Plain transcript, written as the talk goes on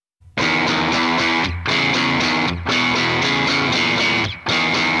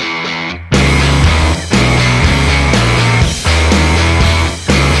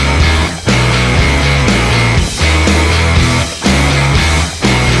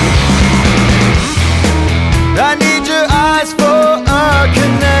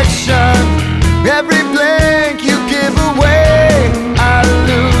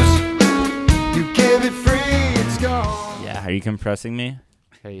you compressing me?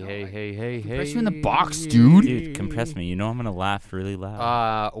 Hey. Press you in the box, dude. Dude, compress me. You know I'm going to laugh really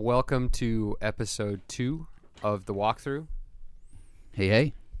loud. Welcome to episode 2 of the walkthrough.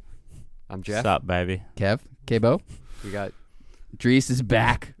 Hey. I'm Jeff. What's up, baby? K-Bo. We got Dries is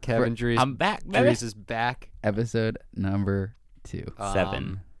back. Kevin Dries. I'm back, baby. Dries is back. Episode number 2.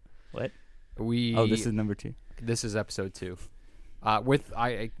 7. What? This is number 2. This is episode 2. With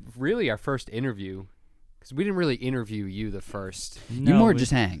really our first interview, because we didn't really interview you the first. You more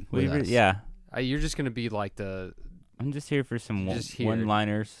just hang with us. Yeah. You're just gonna be like I'm just here for some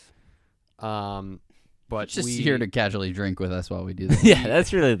one-liners. But just here to casually drink with us while we do this. Yeah,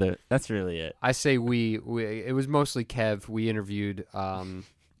 that's really it. I say we it was mostly Kev. We interviewed. All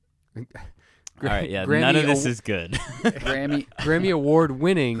right, yeah. Grammy none of this is good. Grammy award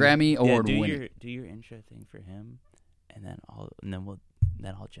winning. Do your intro thing for him, and then I'll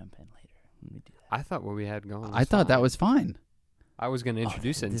jump in later. Let me do that. I thought what we had going. I thought that was fine. I was going to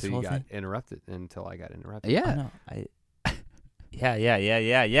introduce it until you got interrupted. Yeah.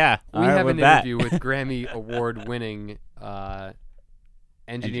 Yeah. We have an interview with Grammy award winning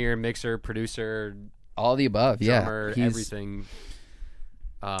engineer, mixer, producer, all the above. Drummer, everything.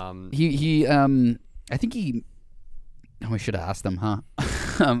 I think we should have asked him, huh?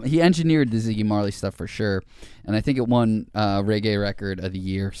 He engineered the Ziggy Marley stuff for sure, and I think it won Reggae Record of the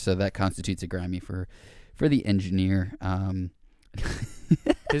Year, so that constitutes a Grammy for the engineer.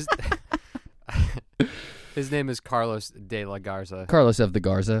 His name is Carlos de la Garza. Carlos of the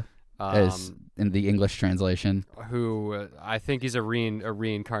Garza, as in the English translation. Who I think is a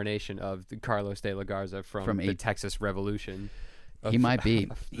reincarnation of the Carlos de la Garza from the Texas Revolution. He might be.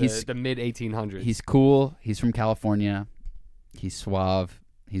 He's the mid 1800s. He's cool. He's from California. He's suave.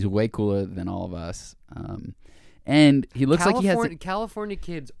 He's way cooler than all of us. And he looks like he has... California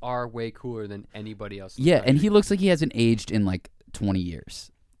kids are way cooler than anybody else. Yeah, and he looks like he hasn't aged in like 20 years.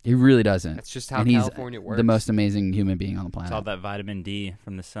 He really doesn't. That's just how California works. The most amazing human being on the planet. It's all that vitamin D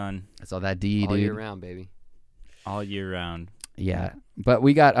from the sun. It's all that D, all dude. All year round, baby. All year round. Yeah. But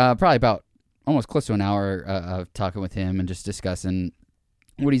we got probably about almost close to an hour of talking with him and just discussing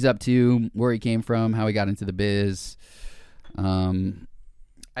what he's up to, where he came from, how he got into the biz.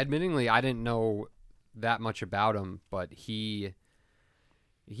 Admittingly, I didn't know that much about him, but he's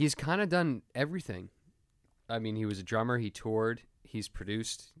kind of done everything. I mean, he was a drummer, he toured, he's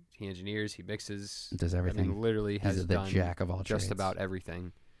produced, he engineers, he mixes. Does everything. I mean, literally has done the jack of all just trades. About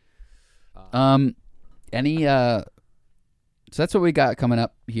everything. So that's what we got coming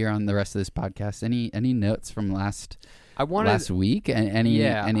up here on the rest of this podcast. Any notes from last week?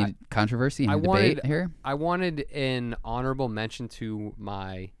 Any controversy and debate here? I wanted an honorable mention to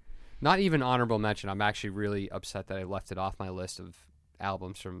not even honorable mention. I'm actually really upset that I left it off my list of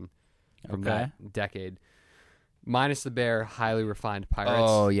albums from that decade. Minus the Bear, Highly Refined Pirates.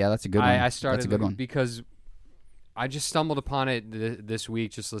 Oh yeah, that's a good one. I started that's a good one because I just stumbled upon it this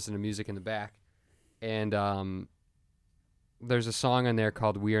week, just listening to music in the back, and there's a song on there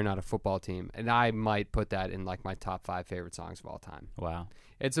called "We Are Not a Football Team," and I might put that in like my top 5 favorite songs of all time. Wow,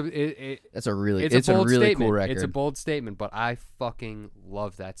 it's a really cool record. It's a bold statement, but I fucking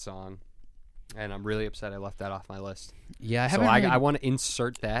love that song, and I'm really upset I left that off my list. Yeah, I want to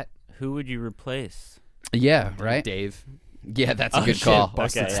insert that. Who would you replace? Yeah, right, Dave. Yeah, that's a good call.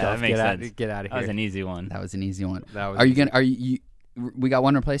 Okay, that makes sense. Get out of here. That was an easy one. We got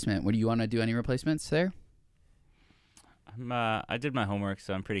one replacement. What do you want to do? Any replacements there? I did my homework,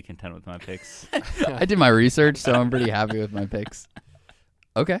 so I'm pretty content with my picks. I did my research, so I'm pretty happy with my picks.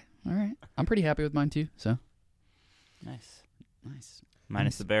 Okay, all right. I'm pretty happy with mine too. So nice.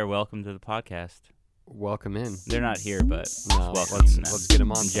 Minus the Bear, welcome to the podcast. Welcome in. They're not here, but let's get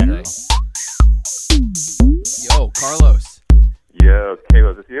them on general. Yo, Carlos. Yo,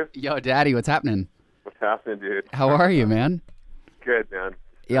 Caleb, is this you? Yo, Daddy, what's happening? What's happening, dude? How are you, man? Good, man.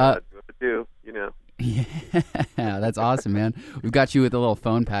 Yeah. What to do, you know. Yeah, that's awesome, man. We've got you with a little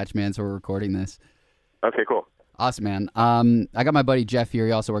phone patch, man, so we're recording this. Okay, cool. Awesome, man. I got my buddy Jeff here.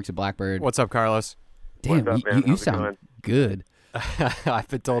 He also works at Blackbird. What's up, Carlos? Damn, What's up, man? you sound good. I've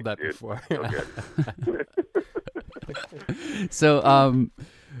been told that dude, before. So good. So,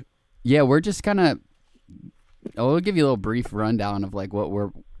 yeah, we're just kind of... We'll give you a little brief rundown of like what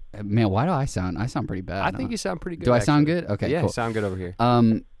we're... Man, why do I sound pretty bad? I think you sound pretty good. Do I actually. sound good? Okay, yeah, cool. You sound good over here.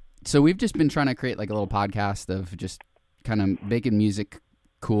 So we've just been trying to create like a little podcast of just kind of making music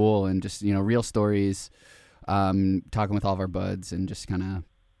cool and just, real stories, talking with all of our buds and just kind of,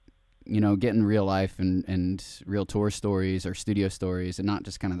 getting real life and real tour stories or studio stories and not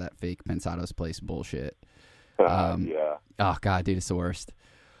just kind of that fake Pensado's Place bullshit. Yeah. Oh, God, dude, it's the worst.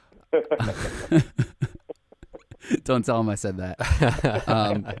 Don't tell him I said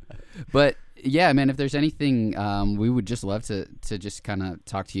that. But yeah, man, if there's anything, we would just love to just kind of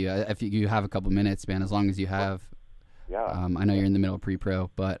talk to you. If you have a couple minutes, man, as long as you have. Yeah. I know you're in the middle of pre-pro,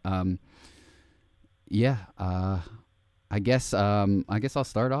 but yeah. I guess I'll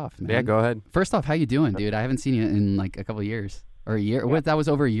start off, man. Yeah, go ahead. First off, how you doing, dude? I haven't seen you in like a couple of years or a year. What? That was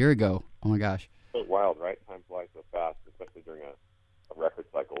over a year ago. Oh my gosh. It's wild, right? Time flies so fast, especially during a record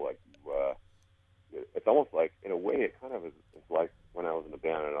cycle. Like it's almost like, in a way, it kind of is. It's like when I was in a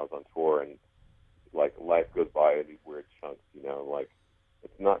band and I was on tour, and like life goes by in these weird chunks. Like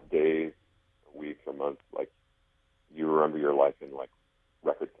it's not days, weeks, or months. Like you remember your life in like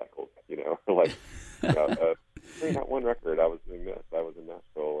record cycles. Like during that one record, I was doing this. I was in Nashville,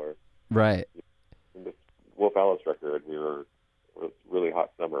 or right. In this Wolf Alice record, it was really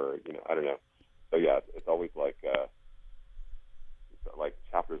hot summer. I don't know. So yeah, it's always like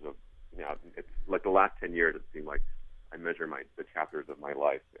chapters of. It's like the last 10 years. It seemed like I measure the chapters of my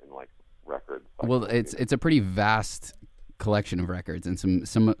life in like records. Well, it's a pretty vast collection of records and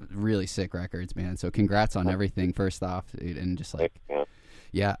some really sick records, man. So congrats on everything, first off, dude, and just like.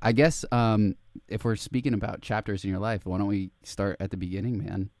 Yeah, I guess if we're speaking about chapters in your life, why don't we start at the beginning,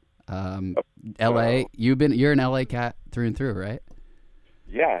 man? L.A. You're an L.A. cat through and through, right?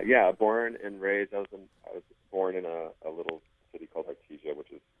 Yeah. Born and raised. I was born in a little city called Artesia,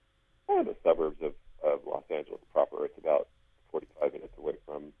 which is kind of the suburbs of Los Angeles proper. It's about 45 minutes away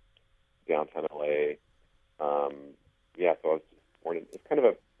from downtown L.A. So I was just born in. It's kind of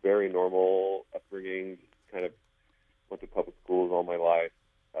a very normal upbringing. Kind of went to public schools all my life.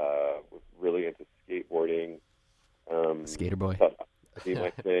 Was really into skateboarding. Skater boy. That'd be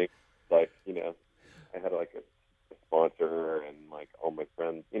my thing. Like, I had like a sponsor and like all my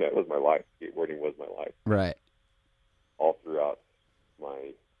friends. It was my life. Skateboarding was my life. Right. All throughout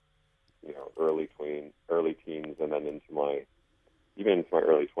my, early teens, and then into my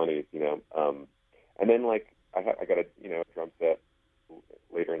early 20s. And then like I got a drum set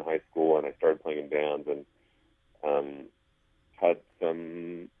later in high school, and I started playing in bands, and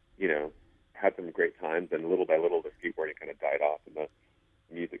had some great times, and little by little the skateboarding kind of died off, and the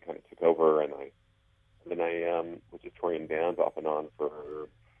music kind of took over, and then I was just touring bands off and on for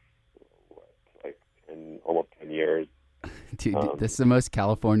almost 10 years. Dude, this is the most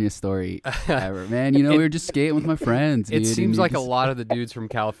California story ever, man. We were just skating with my friends. It dude, seems like a lot of the dudes from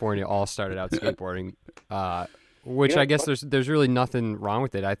California all started out skateboarding, which I guess there's really nothing wrong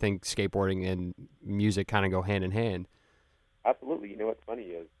with it. I think skateboarding and music kind of go hand in hand. Absolutely. What's funny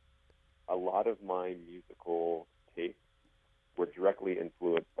is a lot of my musical tastes were directly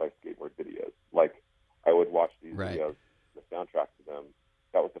influenced by skateboard videos. Like, I would watch these videos, the soundtrack to them.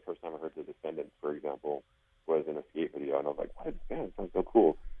 That was the first time I heard The Descendants, for example, was in a skate video, and I was like, what is this band? It sounds so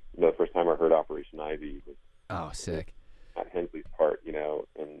cool. The first time I heard Operation Ivy was sick. At Hensley's part, in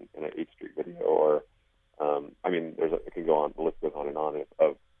an 8th Street video, or it can go on, the list goes on and on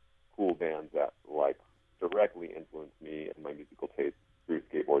of cool bands that like directly influenced me and my musical taste through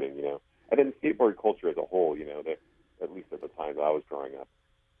skateboarding, And then the skateboard culture as a whole, that at least at the time that I was growing up,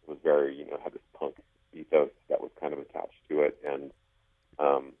 was very, had this punk ethos that was kind of attached to it. And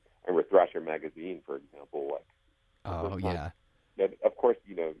with Thrasher magazine, for example, like. Oh, yeah. Of course,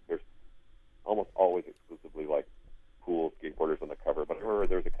 there's almost always exclusively like cool skateboarders on the cover. But I remember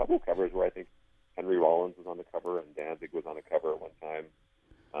there's a couple of covers where I think Henry Rollins was on the cover and Danzig was on the cover at one time.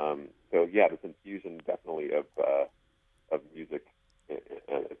 So yeah, this infusion definitely of music,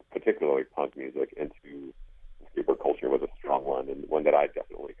 and particularly punk music, into skateboard culture was a strong one, and one that I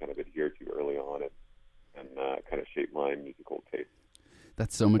definitely kind of adhered to early on, and kind of shaped my musical taste.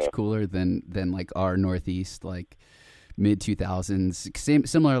 That's so much cooler than like our Northeast, like mid 2000s,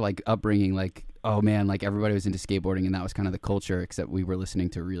 similar like upbringing. Like, oh man, like everybody was into skateboarding, and that was kind of the culture, except we were listening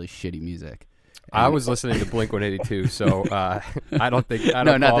to really shitty music. I was listening to Blink-182, so I don't not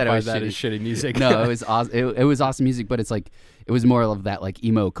that it was that as shitty music. No, it was awesome. It was awesome music, but it's like it was more of that like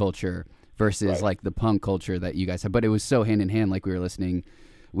emo culture versus like the punk culture that you guys have. But it was so hand in hand. Like we were listening,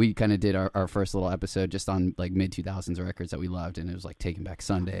 we kind of did our first little episode just on like mid 2000s records that we loved, and it was like Taking Back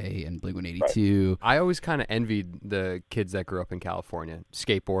Sunday and Blink-182. Right. I always kind of envied the kids that grew up in California,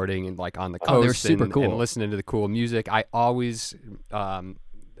 skateboarding and like on the coast. Oh, they were super cool. And listening to the cool music. I always.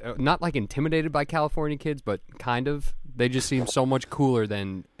 Not like intimidated by California kids, but kind of. They just seem so much cooler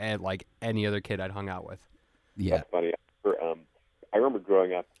than like any other kid I'd hung out with. Yeah, that's funny. I remember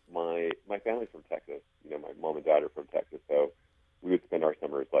growing up. My family's from Texas. My mom and dad are from Texas, so we would spend our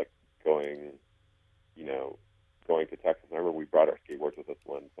summers like going to Texas. And I remember we brought our skateboards with us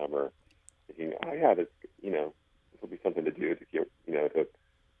one summer, thinking, oh yeah, this will be something to do to so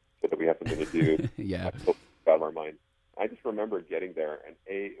that we have something to do. Yeah. Out of our getting there, and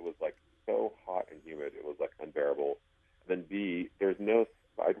A, it was like so hot and humid, it was like unbearable. And then B, there's no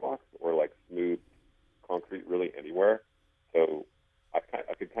sidewalks or like smooth concrete really anywhere. So I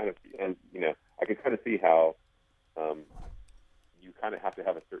could kind of see, and I could kind of see how you kind of have to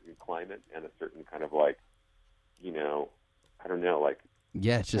have a certain climate and a certain kind of like, I don't know, like,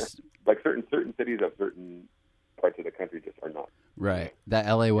 yeah, it's just like certain cities of certain parts of the country just are not right. That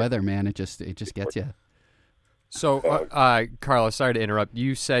LA weather, man, it just gets you. So, Carlos, sorry to interrupt.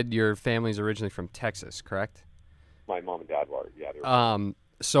 You said your family's originally from Texas, correct? My mom and dad were, yeah. They were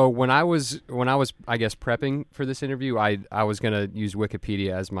So when I was, I guess, prepping for this interview, I was gonna use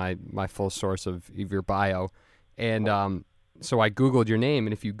Wikipedia as my full source of your bio, and so I Googled your name,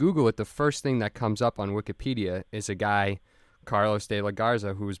 and if you Google it, the first thing that comes up on Wikipedia is a guy, Carlos de la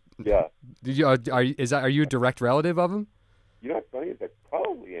Garza, who's yeah. Are you a direct relative of him? You know what's funny is I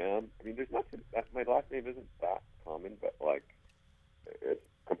probably am. I mean, there's nothing. My last name isn't that common, but like, it's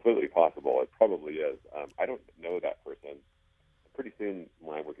completely possible. It probably is. I don't know that person. Pretty soon,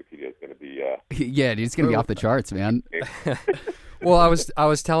 my Wikipedia is going to be. Yeah, dude, it's gonna be off the charts, man. Well, I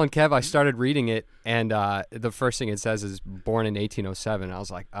was telling Kev, I started reading it, and the first thing it says is born in 1807. I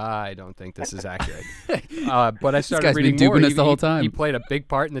was like, I don't think this is accurate. But I started guy's been reading duping more. us the whole time. He played a big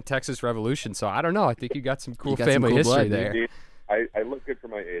part in the Texas Revolution, so I don't know. I think you got some cool got some family cool history blood, there. Dude, I look good for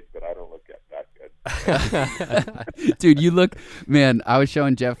my age, but I don't look that good. Dude, you look, man, I was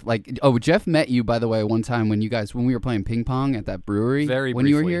showing Jeff, like, Jeff met you, by the way, one time when we were playing ping pong at that brewery. Very when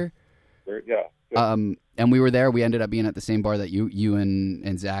you were briefly. here. Yeah. And we were there. We ended up being at the same bar that you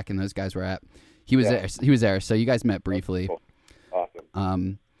and Zach and those guys were at. He was there. He was there. So you guys met briefly. Cool.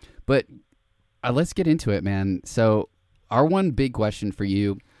 Awesome. But let's get into it, man. So our one big question for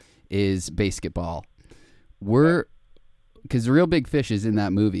you is basketball. Because Real Big Fish is in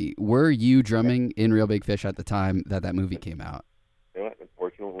that movie. Were you drumming in Real Big Fish at the time that movie came out? You know what?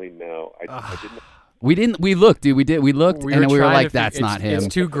 Unfortunately, no. I didn't. We didn't. We looked, dude. We looked, and we were trying like, to "That's not him."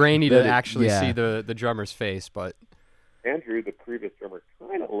 It's too grainy to But actually yeah. see the drummer's face, but Andrew, the previous drummer,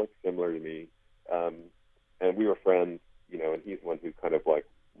 kind of looked similar to me, and we were friends, and he's the one who kind of like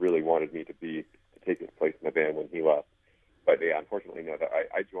really wanted me to take his place in the band when he left. But yeah, unfortunately, no.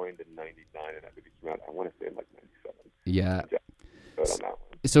 I joined in '99, and that movie came out. I want to say in like '97. Yeah. On that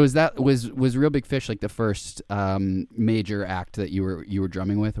one. So was Real Big Fish like the first major act that you were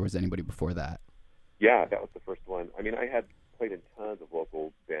drumming with, or was anybody before that? Yeah, that was the first one. I mean, I had played in tons of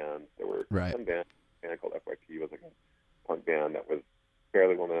local bands. There were some band called Ep2 was like a punk band that was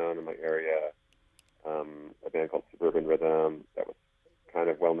fairly well known in my area. A band called Suburban Rhythm that was kind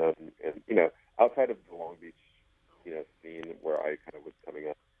of well known, and outside of the Long Beach, scene where I kind of was coming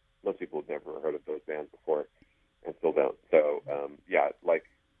up, most people had never heard of those bands before, and still don't. So yeah, like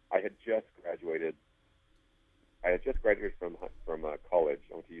I had just graduated from college.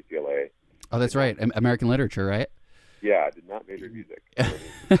 I went to UCLA. Oh, that's right. American literature, right? Yeah, I did not major in music.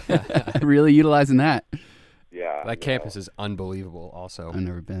 Really utilizing that. Yeah. that campus is unbelievable. Also, I've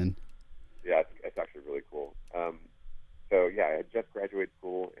never been. Yeah, it's actually really cool. So yeah, I had just graduated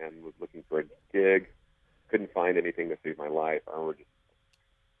school and was looking for a gig. Couldn't find anything to save my life. I remember just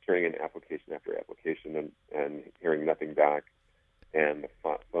turning in application after application and hearing nothing back. And the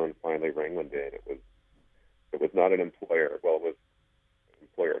phone finally rang one day, and it was not an employer. Well, it was an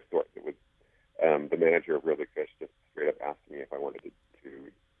employer of sorts. It was the manager of Real Big Fish just straight up asked me if I wanted to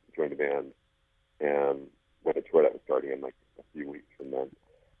join the band, and when a tour that was starting in like a few weeks from then.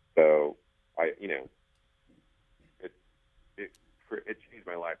 So it changed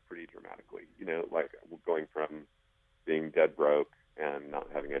my life pretty dramatically. Like going from being dead broke and not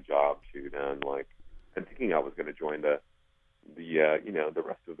having a job to then like and thinking I was going to join the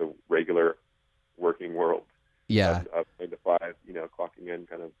rest of the regular working world. Yeah. Of 9 to 5, clocking in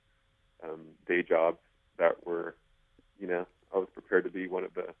kind of day jobs that were, I was prepared to be one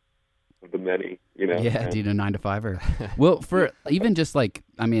of the many, Yeah, dude, a 9 to 5er. Well, for even just like,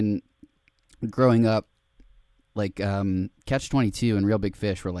 I mean, growing up, like Catch-22 and Real Big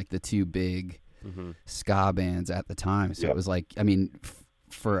Fish were like the two big ska bands at the time. So it was like, I mean,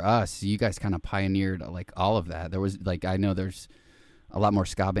 for us, you guys kind of pioneered like all of that. There was like, I know there's a lot more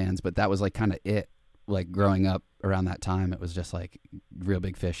ska bands, but that was like kind of it. Like growing up around that time, it was just like Real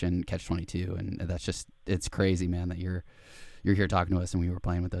Big Fish and Catch-22, and that's just, it's crazy, man, that you're here talking to us and we were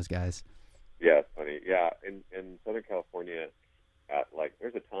playing with those guys. Yeah, it's funny. Yeah, in Southern California, at like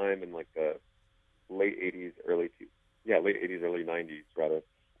there's a time in like the late '80s, early 90s rather,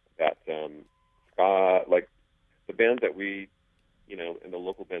 that ska, like the bands that we, and the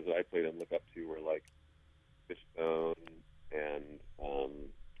local bands that I played and look up to were like Fishbone and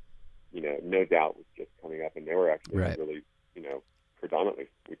No Doubt was just coming up, and they were actually really predominantly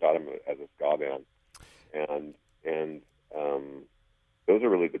we thought him as a ska band, and those are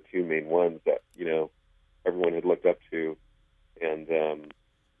really the two main ones that everyone had looked up to, and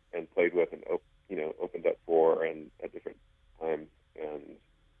played with, and opened up for, and at different times, and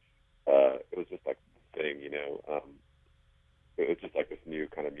it was just like the thing, it was just like this new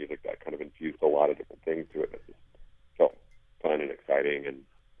kind of music that kind of infused a lot of different things to it. It just felt fun and exciting,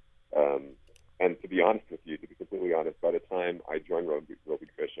 and to be honest with you, to be completely honest, by the time I joined Real Big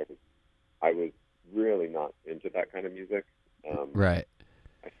Fish, I was really not into that kind of music. Right.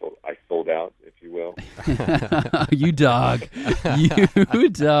 I sold out, if you will. You dog. You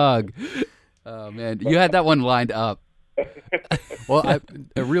dog. Oh, man. You had that one lined up. Well,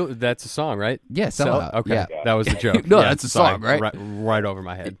 that's a song, right? Yeah, Sell Out. Okay, Yeah. that was the joke. No, Yeah, that's a sorry, song, right? Right over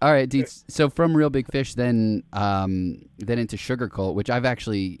my head. All right, dude. So from Real Big Fish, then into Sugar Cult, which I've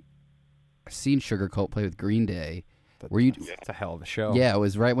actually seen Sugar Cult play with Green Day. Were you? It's a hell of a show. Yeah, it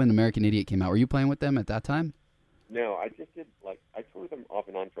was right when American Idiot came out. Were you playing with them at that time? No, I just did, I toured them off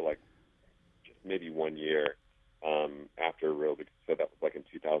and on for just maybe 1 year after Real Big. So that was in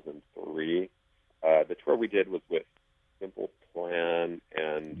 2003. The tour we did was with Simple Plan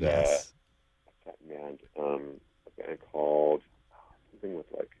and Yes. what's that band? A band called something with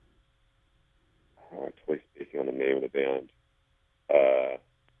I'm totally spacing on the name of the band.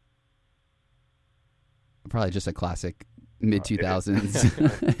 Probably just a classic mid 2000s.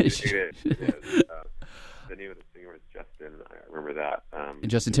 It is. The name of the singer was Justin. I remember that.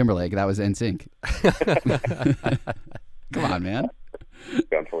 Justin Timberlake. That was NSYNC. Come on, man.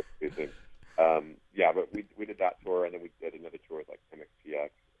 I'm totally spacing. Yeah, but we did that tour, and then we did another tour with MXPX,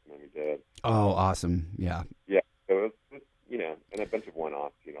 and then we did. Oh, awesome. Yeah. Yeah, so it was and a bunch of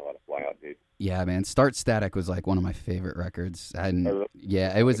one-offs, a lot of fly-out dates. Yeah, man. Start Static was one of my favorite records. And Oh, really?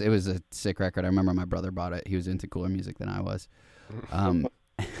 yeah, it was a sick record. I remember my brother bought it. He was into cooler music than I was. Then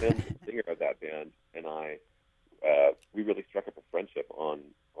the singer of that band and I, we really struck up a friendship on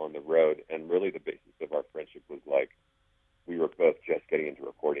the road, and really the basis of our friendship was we were both just getting into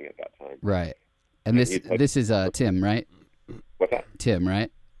recording at that time. Right. And this is Tim, right? What's that? Tim, right?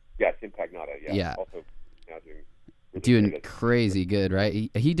 Yeah, Tim Pagnotta. Yeah. Yeah. Also now really Doing great crazy good, right?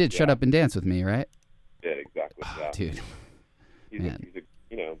 He did Shut Up and Dance with me, right? Yeah, exactly. Oh, Yeah. dude. He's Man.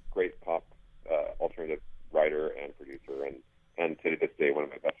 a great pop alternative writer and producer, and to this day one of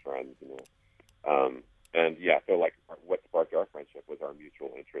my best friends. And yeah, so what sparked our friendship was our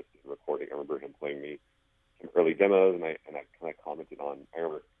mutual interest in recording. I remember him playing me some early demos, and I kind of commented on. I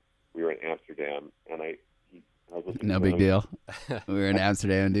remember we were in Amsterdam, and I was listening. No to big him, deal. We were in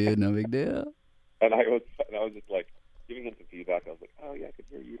Amsterdam, dude. No big deal. And I was just giving him some feedback. I was like, oh yeah, I could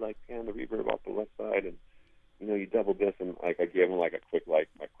hear you pan the reverb off the left side, and you double this, and I gave him a quick my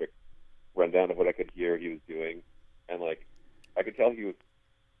quick rundown of what I could hear he was doing, and I could tell he was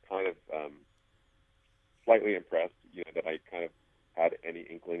kind of slightly impressed, that I kind of had any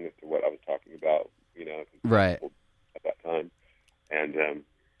inkling as to what I was talking about, Right. at that time, and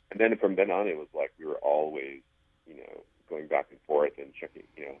then from then on it was we were always going back and forth and checking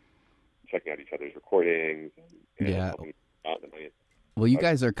out each other's recordings and Yeah. helping each out. And Well, you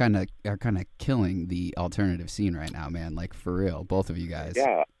guys are kind of killing the alternative scene right now, man. For real, both of you guys.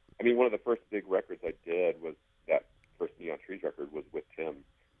 yeah, I mean, one of the first big records I did was that first Neon Trees record was with Tim.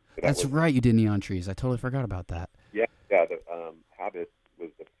 So That's right. You did Neon Trees. I totally forgot about that. Yeah. The Habit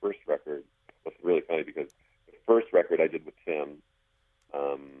was the first record. It's really funny because the first record I did with Tim,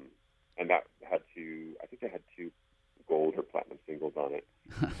 and that had I think it had 2 gold or platinum singles on it,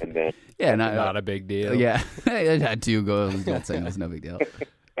 and then Yeah, Not a big deal. Yeah, it had 2 gold singles. No big deal.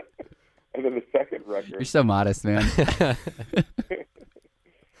 and then the second You're record, so modest, man.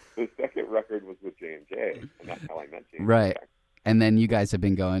 the second record was with J&J, and that's how I met J&J. Right. And then you guys have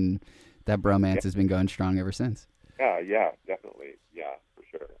been going. That bromance has been going strong ever since. Yeah, definitely. Yeah, for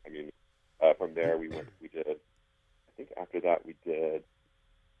sure. I mean, from there we did, I think after that we did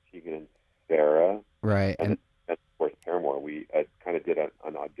Tegan and Sarah. Right. And of course Paramore. We kind of did an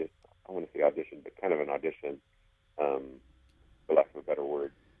audition, I want to say audition, but kind of an audition, for lack of a better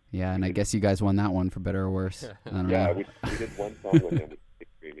word. Yeah, and I guess you guys won that one for better or worse. I don't Yeah, know. we did one song with them, with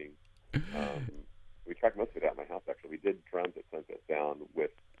Streaming. We tracked most of it at my house, actually. We did drums at Sunset Sound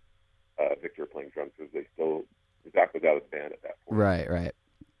with Victor playing drums because Zach was out of the band at that point. Right.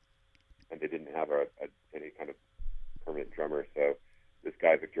 And they didn't have any kind of permanent drummer, so this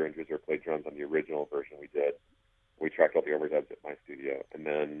guy, Victor Andrews, played drums on the original version we did. We tracked all the overdubs at my studio, and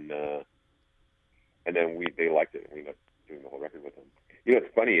then they liked it, and we ended up doing the whole record with them.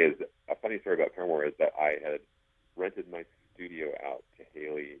 What's funny is, a funny story about Paramore is that I had rented my studio out to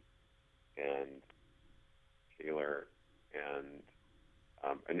Haley and Taylor and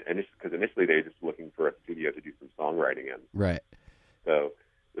because initially they were just looking for a studio to do some songwriting in. Right. So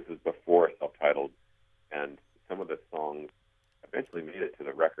this was before self-titled, and some of the songs eventually made it to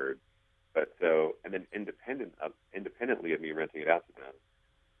the record. But and then independently of me renting it out to them,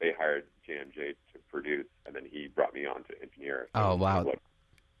 they hired JMJ to produce, and then he brought me on to engineer. So Oh, wow. It was like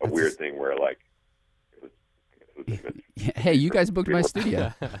a weird thing where like it was hey, you guys booked my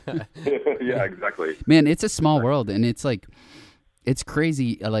studio. yeah, exactly. Man, it's a small world, and it's like, it's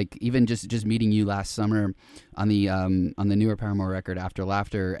crazy. Like even just meeting you last summer on the newer Paramore record, After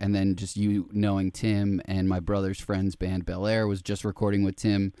Laughter, and then just you knowing Tim and my brother's friend's band Bel Air was just recording with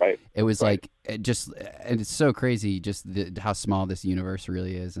Tim. Right. It was like and it's so crazy just how small this universe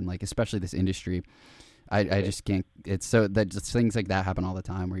really is, and like especially this industry. I just can't. It's so that just things like that happen all the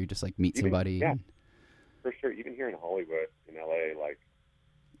time where you just like meet somebody. Yeah, for sure. Even here in Hollywood, in LA, like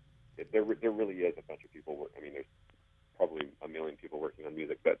there really is a bunch of people. I mean, there's probably a million people working on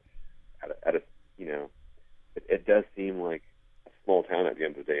music, but at a it does seem like a small town at the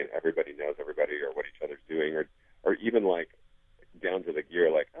end of the day, and everybody knows everybody or what each other's doing, or even like down to the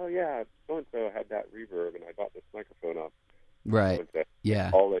gear, like, oh yeah, so and so had that reverb, and I bought this microphone off. Right. So-and-so.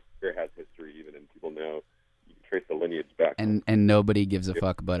 Yeah. All that gear has history, even, and people know. You can trace the lineage back. And nobody gives a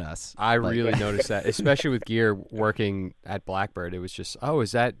fuck but us. I really noticed that, especially with gear working at Blackbird. It was just, oh,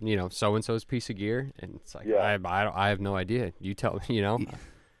 is that so and so's piece of gear? And it's like, yeah. I have no idea. You tell me,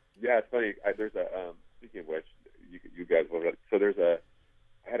 Yeah, it's funny. There's a speaking of which, you guys will. So I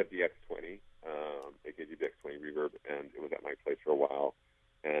had a BX20, AKG BX20 reverb, and it was at my place for a while.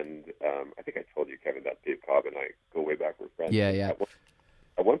 And I think I told you, Kevin, that Dave Cobb and I go way back. We're friends. Yeah.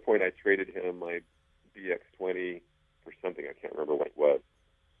 At one point, I traded him my BX20 for something I can't remember what it was,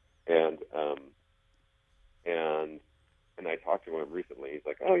 and I talked to him recently. He's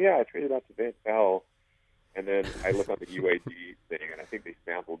like, "Oh yeah, I traded out to Van Powell," and then I look on the UAD thing, and I think they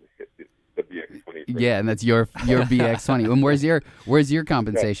sampled the BX20. Yeah, and that's your BX20. And where's your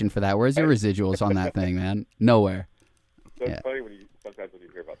compensation for that? Where's your residuals on that thing, man? Nowhere. So it's funny sometimes when you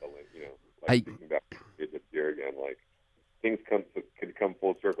hear about the thinking back to this year again, like things can come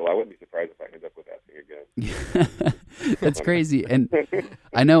full circle. I wouldn't be surprised if I end up with that thing again. That's crazy. And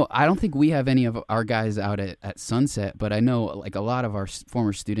I don't think we have any of our guys out at Sunset, but I know like a lot of our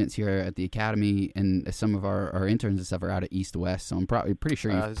former students here at the Academy and some of our interns and stuff are out at East West. So I'm pretty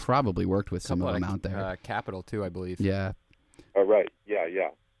sure you've probably worked with some of them out there. Capital too, I believe. Yeah. Oh, right. Yeah.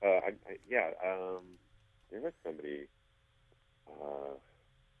 There was somebody.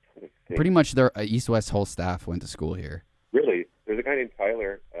 Pretty much their East West whole staff went to school here. Really? There's a guy named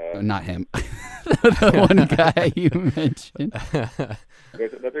Tyler. Not him. The one guy you mentioned.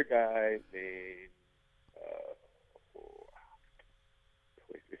 There's another guy named.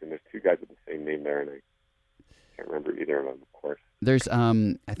 And there's two guys with the same name there, and I can't remember either of them, of course. There's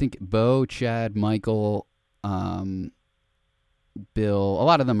I think Bo, Chad, Michael, Bill. A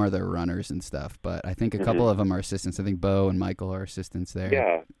lot of them are their runners and stuff, but I think a couple of them are assistants. I think Bo and Michael are assistants there.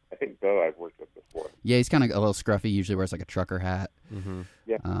 Yeah, I think Bo I've worked with before. Yeah, he's kind of a little scruffy. Usually wears like a trucker hat. Mm-hmm.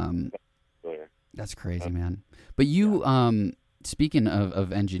 Yeah. That's crazy, man. But you, speaking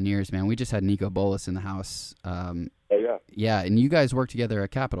of engineers, man, we just had Nico Bolas in the house. Oh yeah. Yeah, and you guys worked together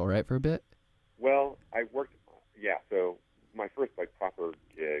at Capitol, right, for a bit? Well, I worked. Yeah, so my first proper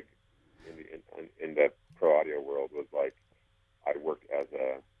gig in the pro audio world was I worked as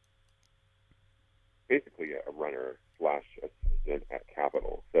basically a runner / assistant at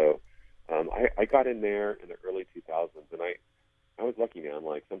Capitol. So I got in there in the early 2000s, and I was lucky, man.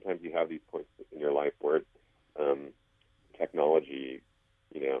 Like sometimes you have these points in your life where technology,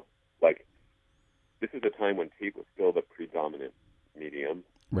 like this is a time when tape was still the predominant medium,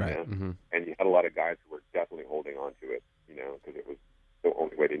 right? Mm-hmm. And you had a lot of guys who were definitely holding on to it, because it was the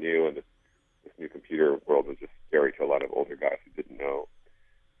only way they knew, and this new computer world was just scary to a lot of older guys who didn't know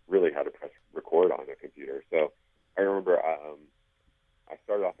really how to press record on a computer. So I remember I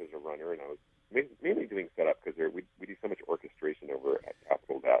started off as a runner, and I was mainly doing setup because we do so much orchestration over at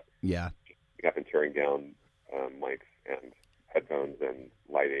Capitol that we have been tearing down mics and headphones and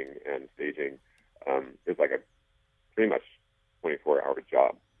lighting and staging. It's like a pretty much 24-hour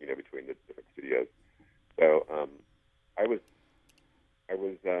job, between the different studios. So I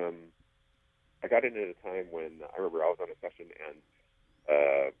got in at a time when I remember I was on a session and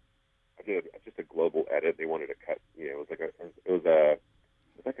I did just a global edit. They wanted to cut, it was like a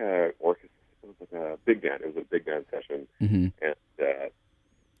big band. It was a big band session, and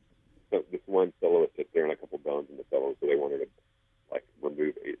so this one soloist sits there and a couple bones in the solo, so they wanted to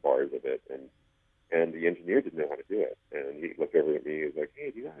remove 8 bars of it, and the engineer didn't know how to do it, and he looked over at me. He was like,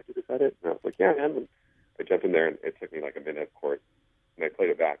 "Hey, do you know how to do this edit?" And I was like, "Yeah, man." And I jumped in there, and it took me a minute played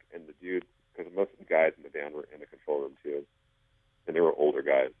it back, and the dude, because most of the guys in the band were in the control room too, and they were older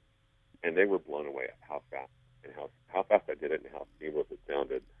guys, and they were blown away at how fast I did it and how seamless it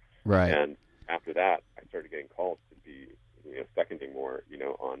sounded. Right. And after that, I started getting calls to be, seconding more,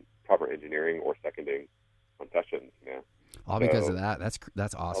 on proper engineering or seconding on sessions, All because of that.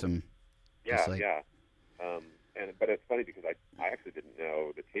 That's awesome. Yeah, yeah. But it's funny because I actually didn't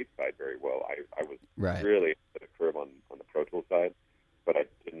know the tape side very well. I was really at the curve on the Pro Tools side, but I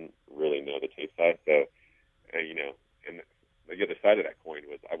didn't really know the tape side. So, and the other side of that coin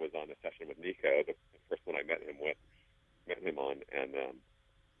was I was on a session with Nico, the first one I met him on, and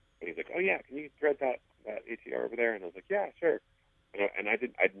he's like, "Oh yeah, can you thread that ATR over there?" And I was like, "Yeah, sure." And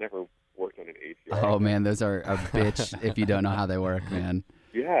I'd never worked on an ATR. Oh man, those are a bitch if you don't know how they work, man.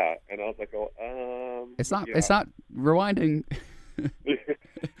 Yeah, and I was like, "Oh, it's not rewinding." So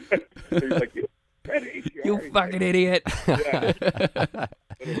he's like, "ATR, you fucking idiot!" Yeah,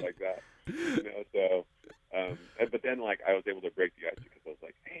 something like that. So, but then I was able to break the ice because I was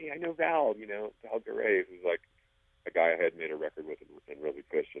like, "Hey, I know Val, Val Garay, who's like a guy I had made a record with in Really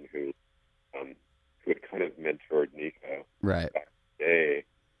Fish, and who had kind of mentored Nico right back in the day,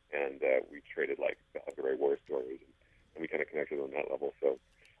 and we traded Val Garay war stories, and we kind of connected on that level. So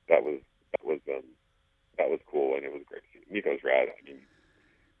that was cool, and it was great. Nico's rad. I mean,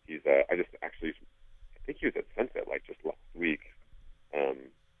 he's I think he was at Sunset just last week,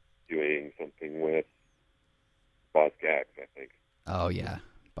 doing something with Boz Gags, I think. Oh yeah,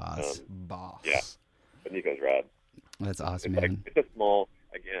 Boss. Yeah, but Nico's rad. That's awesome, it's man. It's a small,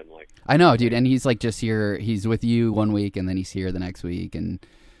 again, I know, dude, and he's just here. He's with you one week, and then he's here the next week, and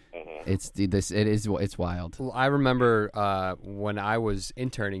it's wild. Well, I remember when I was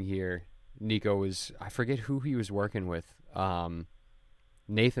interning here, Nico was, I forget who he was working with.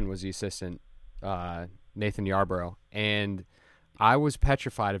 Nathan was the assistant, Nathan Yarborough, and I was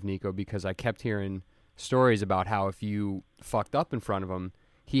petrified of Nico because I kept hearing stories about how if you fucked up in front of him,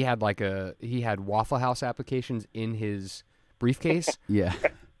 he had Waffle House applications in his briefcase. Yeah.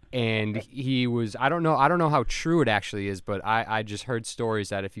 And he was, I don't know how true it actually is, but I just heard stories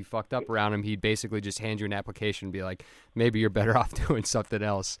that if you fucked up around him, he'd basically just hand you an application and be like, maybe you're better off doing something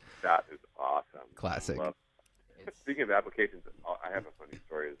else. That is awesome. Classic. Speaking of applications, I have a funny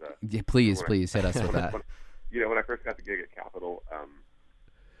story. Yeah, please hit us with that. When I first got the gig at Capitol,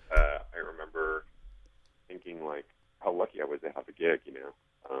 I remember thinking how lucky I was to have the gig,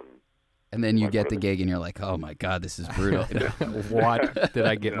 And then you get the gig and you're like, oh my God, this is brutal. What did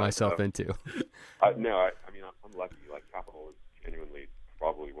I get myself into? No, I mean, I'm lucky. Capitol is genuinely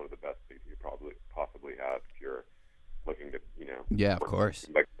probably one of the best things you probably possibly have if you're looking to, Yeah, of course.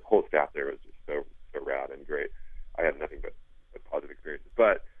 The whole staff there was just so rad and great. I had nothing but positive experiences.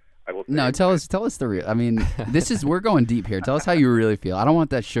 But I will say, no, tell us the real. I mean, we're going deep here. Tell us how you really feel. I don't want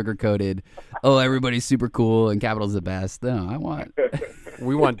that sugar coated. Oh, everybody's super cool and Capitol's the best. No,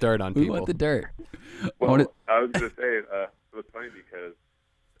 we want dirt on people. We want the dirt. Well, I was going to say it was funny because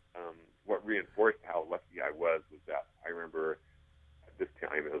what reinforced how lucky I was that I remember at this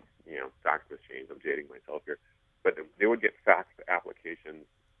time it was fax machines. I'm dating myself here, but they would get fax applications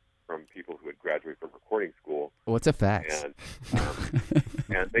from people who had graduated from recording school. What's a fax? And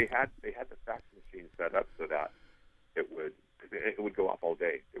and they had the fax machine set up so that it would go off all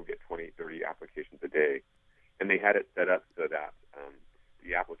day. They would get 20, 30 applications a day, and they had it set up so that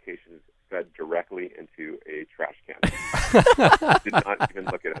the applications fed directly into a trash can. Did not even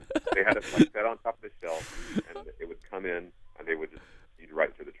look at it. They had it set on top of the shelf, and it would come in, and they would just feed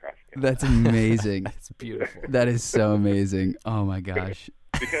right to the trash can. That's amazing. That's beautiful. That is so amazing. Oh my gosh.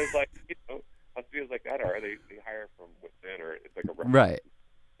 Because how studios like that are, they hire from within, or it's a reference. Right.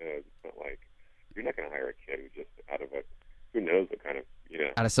 But you're not going to hire a kid who just out of who knows what kind of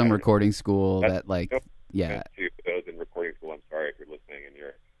out of some recording school that yeah. To those in recording school, I'm sorry if you're listening and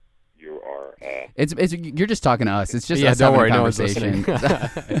you are. It's you're just talking to us. It's just yeah. Us Don't having worry, a no one's conversation.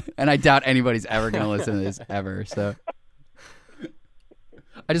 listening. And I doubt anybody's ever going to listen to this ever. So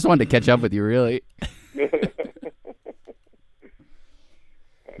I just wanted to catch up with you, really.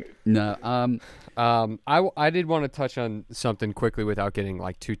 No. I did want to touch on something quickly without getting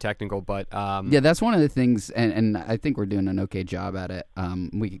too technical, but yeah, that's one of the things, and I think we're doing an okay job at it.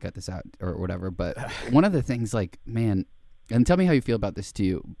 We could cut this out or whatever, but one of the things, man, and tell me how you feel about this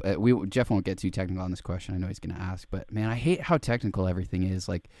too. Jeff won't get too technical on this question. I know he's going to ask, but man, I hate how technical everything is.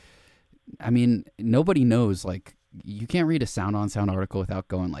 I mean, nobody knows. You can't read a sound on sound article without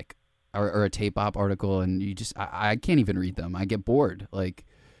going or a tape op article, and you just I can't even read them. I get bored.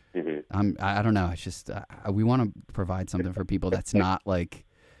 Mm-hmm. I don't know. It's just we want to provide something for people that's not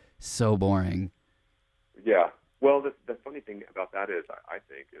so boring. Yeah, Well, the funny thing about that is, I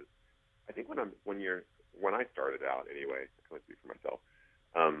think when I started out anyway, I can only speak for myself.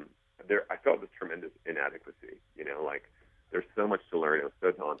 I felt this tremendous inadequacy. Like there's so much to learn. It was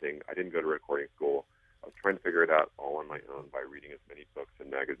so daunting. I didn't go to recording school. I was trying to figure it out all on my own by reading as many books and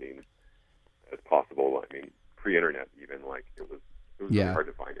magazines as possible. I mean, pre-internet even. Like it was really hard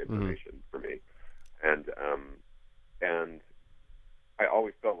to find information for me, and I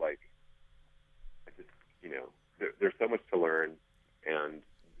always felt like I just there's so much to learn, and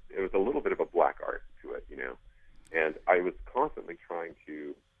it was a little bit of a black art to it, and I was constantly trying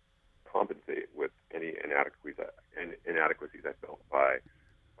to compensate with any inadequacies I felt by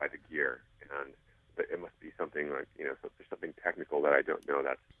the gear, and it must be something like so there's something technical that I don't know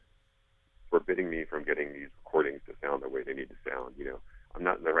that's forbidding me from getting these recordings to sound the way they need to sound. I'm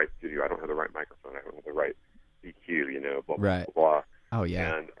not in the right studio. I don't have the right microphone. I don't have the right EQ. Blah blah right. blah. Oh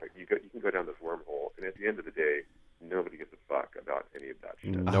yeah. And you can go down this wormhole, and at the end of the day, nobody gives a fuck about any of that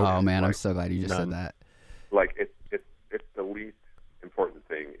shit. Oh man, I'm so glad you just said that. Like it's the least important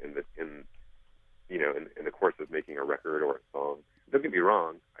thing in the course of making a record or a song. Don't get me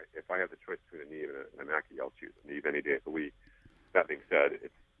wrong. If I have the choice between a Neve and a Mackie, I'll choose a Neve any day of the week. That being said,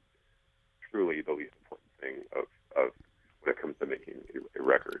 it's truly the least important thing of when it comes to making a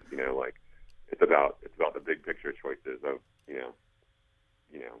record. Like it's about the big picture choices of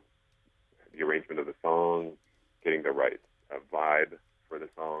the arrangement of the song, getting the right vibe for the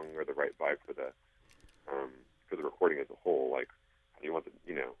song or the right vibe for the recording as a whole. Like, how do you want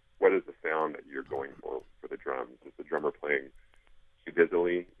what is the sound that you're going for the drums? Is the drummer playing too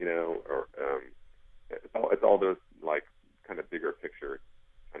busily, or it's all those like kind of bigger picture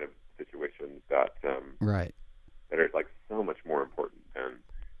kind of situations that right. that are like so much more important than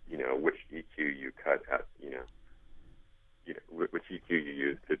which EQ you cut at which EQ you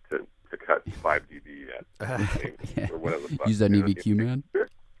use to cut 5 dB at or whatever the fuck. Use that EQ, man.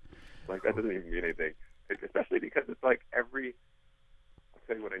 Like that doesn't even mean anything, especially because it's like I'll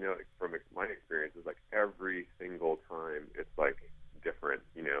tell you what I know from my experience is like every single time it's like different.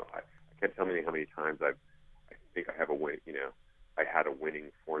 I can't tell you how many times I think I have I had a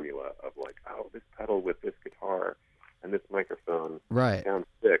winning formula of like, oh, this pedal with this guitar and this microphone sounds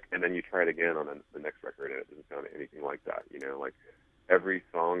sick, and then you try it again on the next record and it doesn't sound anything like that. Like every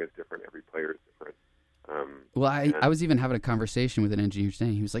song is different, every player is different. Well, I was even having a conversation with an engineer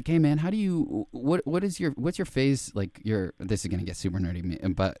today. He was like, "Hey, man, how do you what's your phase like? This is gonna get super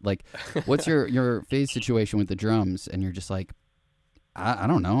nerdy, but like, what's your phase situation with the drums?" And you're just like, I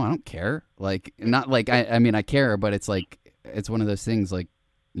don't know, I don't care. Like, not like I mean I care, but it's like it's one of those things like,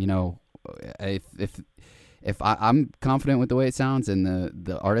 if I'm confident with the way it sounds and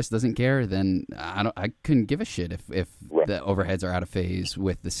the artist doesn't care, then I couldn't give a shit if the overheads are out of phase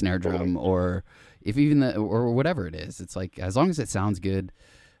with the snare drum or if even or whatever it is. It's like as long as it sounds good,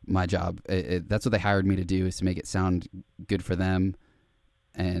 my job. That's what they hired me to do, is to make it sound good for them,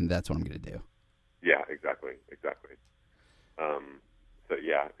 and that's what I'm going to do. Yeah, exactly. So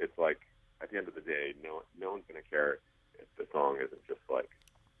yeah, it's like at the end of the day, no one's going to care if the song isn't just like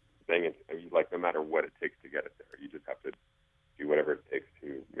banging. Like no matter what it takes to get it there, you just have to do whatever it takes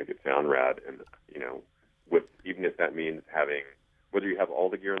to make it sound rad. And even if that means having, whether you have all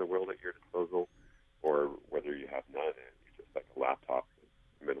the gear in the world at your disposal or whether you have none and you just like a laptop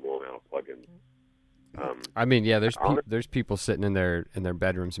with minimal amount of plugins. I mean, yeah, there's people sitting in their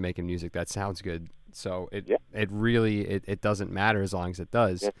bedrooms making music that sounds good. So it really doesn't matter as long as it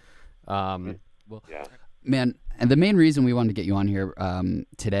does. Well, man, and the main reason we wanted to get you on here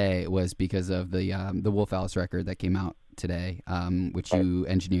today was because of the Wolf Alice record that came out today, which you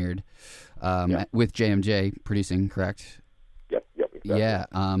engineered with JMJ producing, correct? Yep. Exactly. Yeah.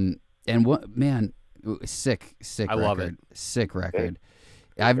 And what, man, sick I record. love it. Sick record.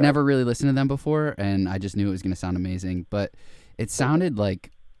 I've never really listened to them before, and I just knew it was going to sound amazing. But it sounded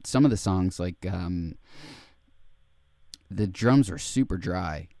like some of the songs, like the drums are super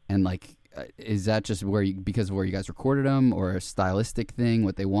dry, and like, is that just because of where you guys recorded them, or a stylistic thing,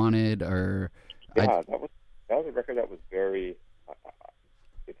 what they wanted, or? Yeah, that was a record that was very.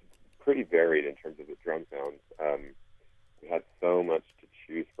 It's pretty varied in terms of the drum sounds. We had so much to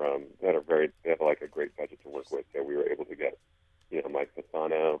choose from. They had like a great budget to work with, so we were able to get, Mike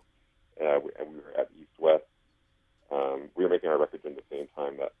Fasano, and we were at East West. We were making our records in the same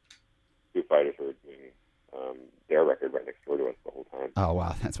time that Foo Fighters were doing their record right next door to us the whole time. Oh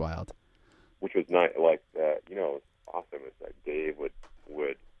wow, that's wild. Which was nice. Like, it was awesome. It's like Dave would.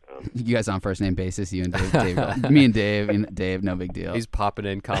 You guys on first name basis? You and Dave? Me and Dave, no big deal. He's popping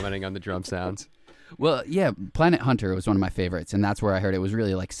in, commenting on the drum sounds. Well, yeah, Planet Hunter was one of my favorites, and that's where I heard it was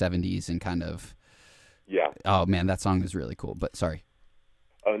really like 70s and kind of. Yeah. Oh man, that song is really cool. But sorry.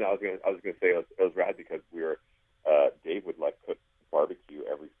 Oh no, I was gonna say it was rad because we were Dave would like cook barbecue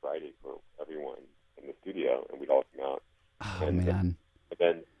every Friday for everyone in the studio, and we'd all come out. Oh and man.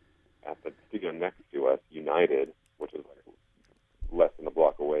 then at the studio next to us, United, which is like less than a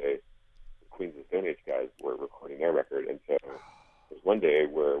block away, the Queens of the Stone Age guys were recording their record, and so there's one day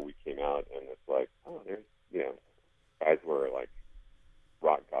where we came out, and it's like, oh, there's guys who are like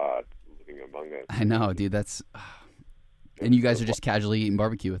rock gods living among us. I know, dude. That's and you guys are just casually eating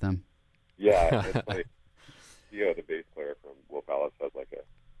barbecue with them. Yeah, it's like the bass player from Wolf Alice has like a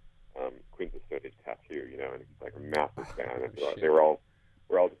Queens of the Stone Age tattoo, and he's like a massive fan, and we're all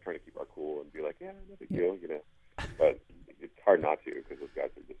just trying to keep our cool and be like, yeah, no big deal, but it's hard not to because those guys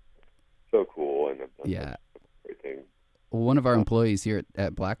are just so cool and have done great things. Well, one of our employees here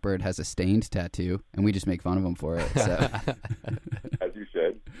at Blackbird has a Stained tattoo, and we just make fun of him for it. So. As you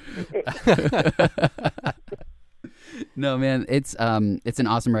should. No, man, it's an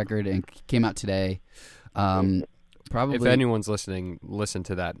awesome record and came out today. Probably, if anyone's listening, listen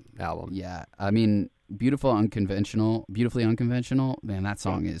to that album. Yeah, I mean, beautifully unconventional. Man, that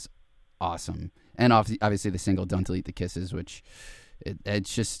song is awesome. And obviously the single "Don't Delete the Kisses," which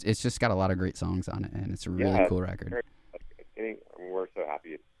it's just got a lot of great songs on it, and it's a really cool record. We're so happy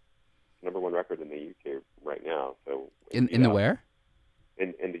it's number one record in the UK right now. So in the where?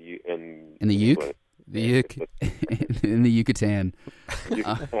 In the Uke? The Uke. In the Yucatan.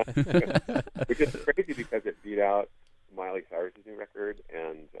 Which is crazy because it beat out Miley Cyrus's new record,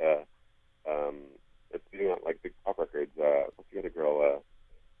 and it's beating out like big pop records. What's the other girl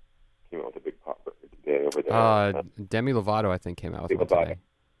came out with a big pop record today over there? Demi Lovato, I think, came out with one today.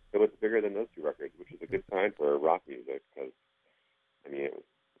 It was bigger than those two records, which is a good sign for rock music because, I mean,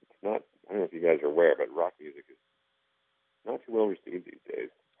 it's not, I don't know if you guys are aware, but rock music is not too well received these days.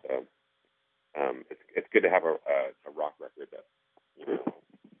 So it's good to have a rock record that,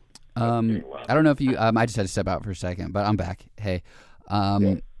 I don't know if you, I just had to step out for a second, but I'm back. Hey.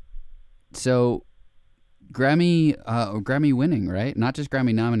 So Grammy winning, right? Not just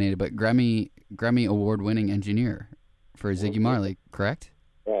Grammy nominated, but Grammy award winning engineer for Ziggy Marley, correct?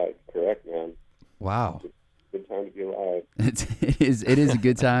 Yeah, correct, man. Wow. Good time to be alive. It is a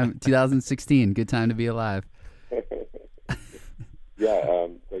good time. 2016, good time to be alive.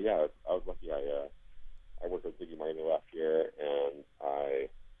 I was lucky. I worked with Ziggy Marley last year, and I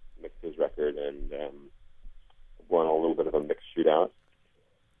mixed his record and won a little bit of a mix shootout.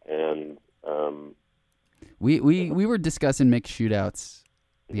 And we were discussing mixed shootouts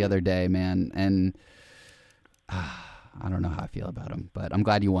the other day, man, and I don't know how I feel about him, but I'm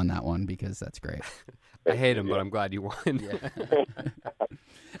glad you won that one because that's great. I hate him, but I'm glad you won. Yeah.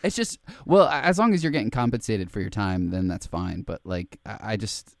 It's just, well, as long as you're getting compensated for your time, then that's fine. But like, I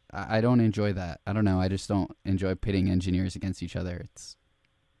don't enjoy that. I don't know. I just don't enjoy pitting engineers against each other. It's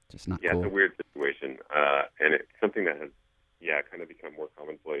just not cool. Yeah, it's a weird situation. And it's something that has, kind of become more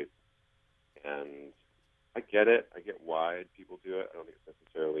commonplace. And I get it. I get why people do it. I don't think it's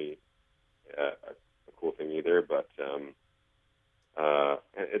necessarily a cool thing either. But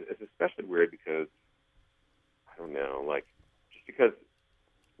it's especially weird because, I don't know, like, just because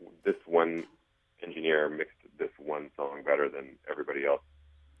this one engineer mixed this one song better than everybody else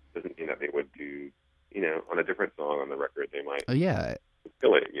doesn't mean that they would do, on a different song on the record, they might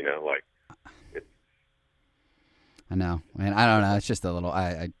kill it, like, it's... I know, man, I don't know, it's just a little,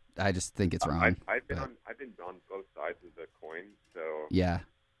 I just think it's wrong. I've been on both sides of the coin, so... Yeah.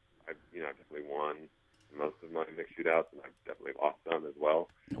 I've definitely won most of my mix shootouts, and I've definitely lost some as well.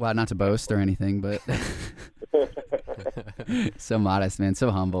 Well, not to boast or anything, but... So modest, man.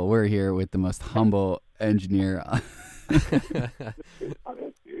 So humble. We're here with the most humble engineer.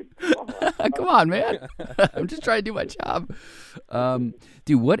 Come on, man. I'm just trying to do my job.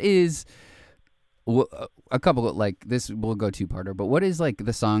 Dude, what is a couple like this? We'll go two-parter. But what is like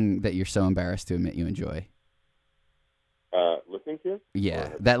the song that you're so embarrassed to admit you enjoy? Listening to? Yeah,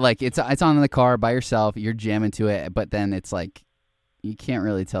 that like it's on in the car by yourself. You're jamming to it, but then it's like. You can't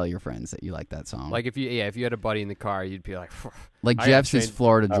really tell your friends that you like that song. Like if you had a buddy in the car, you'd be like, Jeff's is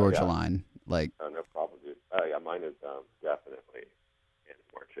Florida Georgia Line. Like, no problem, dude. Mine is definitely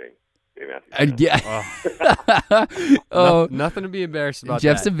Marching. Oh, nothing to be embarrassed about.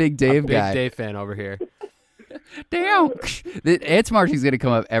 Jeff's that. a big Dave guy. Big Dave fan over here. Damn, Ants Marching's gonna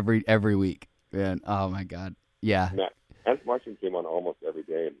come up every week, man. Oh my god, yeah. Ants Marching came on almost every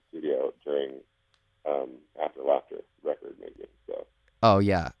day in the studio during After Laughter record making. So. Oh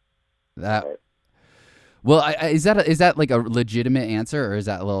yeah, that. Right. Well, is that like a legitimate answer, or is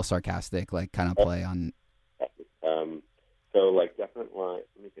that a little sarcastic, like kind of play on? So like definitely, let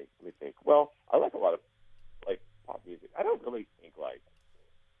me think. Well, I like a lot of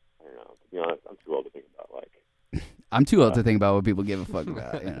too old to think about like. I'm too old to think about what people give a fuck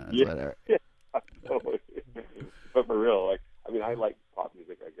about. Yeah. Whatever. Yeah, totally. But for real, like, I mean, I like pop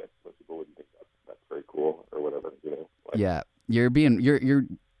music. I guess most people wouldn't think that's very cool or whatever, you know. Like, Yeah,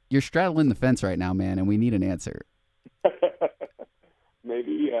 you're straddling the fence right now, man, and we need an answer.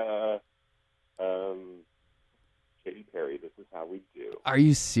 maybe Katy Perry. This is how we do. Are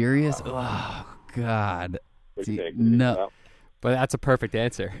you serious? Oh God. Good See, take. no. But that's a perfect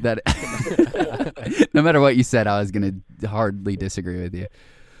answer. That no matter what you said, I was gonna hardly disagree with you.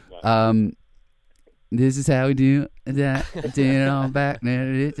 This is how we do that. Back.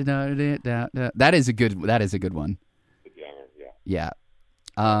 That is a good one. Yeah.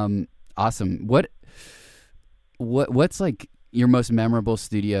 Yeah. Awesome. What's like your most memorable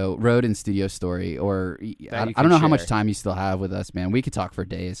road and studio story? Or I don't know how much time you still have with us, man. We could talk for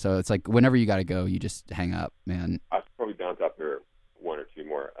days. So it's like whenever you got to go, you just hang up, man. I'll probably bounce up here one or two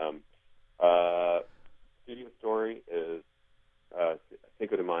more. Studio story is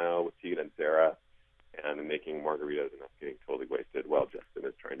Cinco de Mayo with Tegan and Sarah, and making margaritas and us getting totally wasted while Justin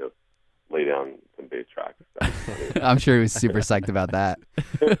is trying to lay down some bass tracks. I'm sure he was super psyched about that.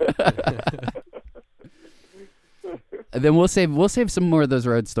 And then we'll save some more of those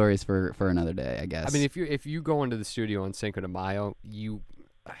road stories for another day, I guess. I mean, if you go into the studio on Cinco de Mayo, you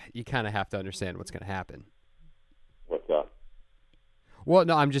kind of have to understand what's going to happen. What's up? Well,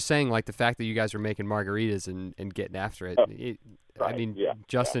 no, I'm just saying, like, the fact that you guys are making margaritas and getting after it. Right, I mean, yeah,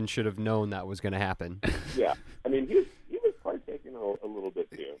 Justin should have known that was going to happen. Yeah, I mean, he was partaking a little bit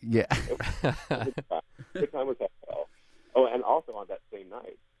too. Yeah. Good time was that hell. Oh, and also on that same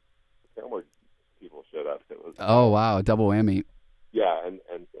night, Paramore people showed up. So it was. Oh wow, double whammy. Yeah, and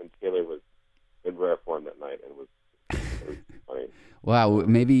Taylor was in rare form that night, and it was funny. Wow,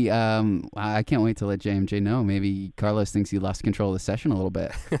 maybe I can't wait to let JMJ know. Maybe Carlos thinks he lost control of the session a little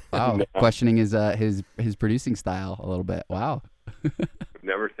bit. Wow, No. Questioning his producing style a little bit. Wow.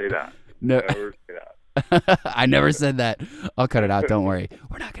 Never say that. No. Never say that. I never said that. I'll cut it out. Don't worry.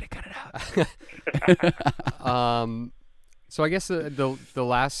 We're not gonna cut it out. So I guess the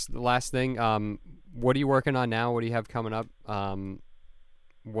last thing. What are you working on now? What do you have coming up?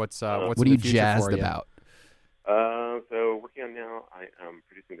 What's what in are the you future jazzed for you? about? So working on now, I am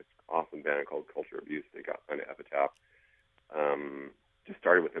producing this awesome band called Culture Abuse. They got signed to Ep2. Just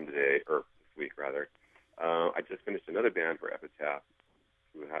started with them today, or this week rather. I just finished another band for Ep2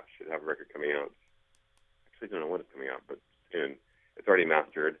 who should have a record coming out. Actually, don't know when it's coming out, but soon. It's already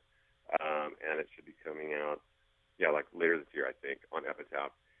mastered, and it should be coming out, like later this year, I think, on Ep2.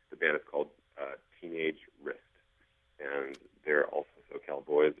 The band is called Teenage Wrist, and they're also SoCal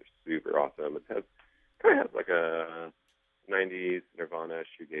boys. They're super awesome. It kind of has like a 90s Nirvana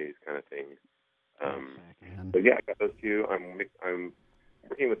shoegaze kind of thing. But yeah, I got those two. I'm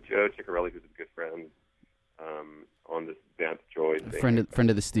working with Joe Ciccarelli, who's a good friend, on this Dance Joy thing. Friend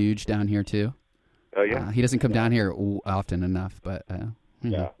of the Stooge down here too. Oh yeah. He doesn't come down here often enough, but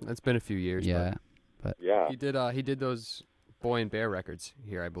Yeah. It's been a few years. Yeah. But Yeah. he did those Boy and Bear records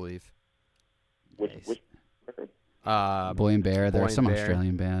here, I believe. Which Nice. record? Boy and Bear. They're Boy and some Bear.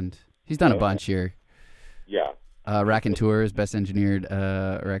 Australian band. He's done a bunch here. Yeah. Rack and Tours, best engineered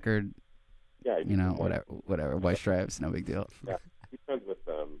record. Yeah. You know, whatever. White Stripes, no big deal. Yeah. He's friends with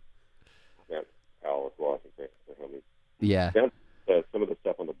Vance Powell as well. I think they're homies. Yeah. Vance, some of the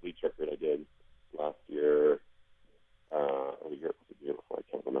stuff on the Bleach record I did last year, or the year before, I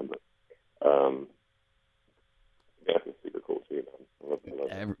can't remember. Vance is super cool too, man. I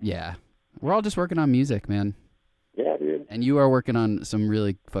love Yeah. We're all just working on music, man. Yeah, dude. And you are working on some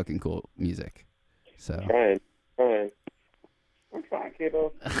really fucking cool music. So Trying. I'm trying,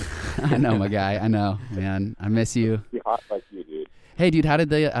 Cable. I know, my guy. I know, man. I miss you. Be hot like you, dude. Hey, dude, how did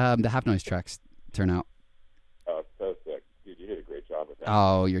the Half Noise tracks turn out? Oh, so sick. Dude, you did a great job with that.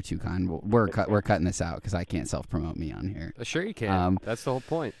 Oh, you're too kind. We're cutting this out because I can't self-promote me on here. Sure you can. That's the whole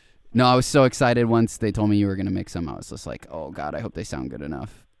point. No, I was so excited once they told me you were going to mix them. I was just like, oh, God, I hope they sound good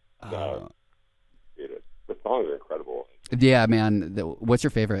enough. Dude, the songs are incredible. Yeah, man. What's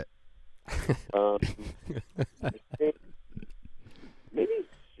your favorite? I think maybe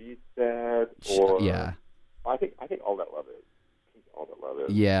She Said, or Yeah. I think All That Love Is. All That Love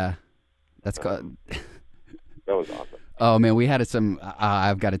Is. Yeah. That's called... That was awesome. Oh man, we had some.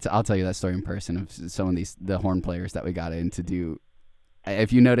 I've got it. I'll tell you that story in person of some of the horn players that we got in to do.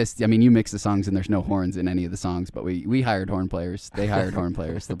 If you noticed, I mean, you mix the songs and there's no horns in any of the songs, but we hired horn players. They hired horn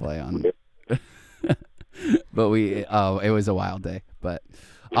players to play on. But it was a wild day. But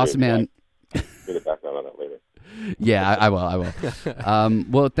awesome, man. Get it back on that later. Yeah, I will.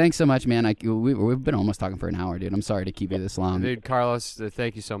 Well, thanks so much, man. We've been almost talking for an hour, dude. I'm sorry to keep you this long. Dude, Carlos,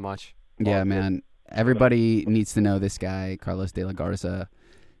 thank you so much. Yeah, man. Everybody needs to know this guy, Carlos de la Garza.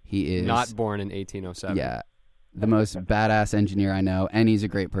 He is not born in 1807. Yeah, the most badass engineer I know, and he's a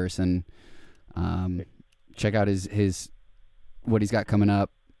great person. Check out his what he's got coming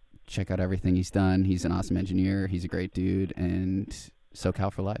up. Check out everything he's done. He's an awesome engineer. He's a great dude, and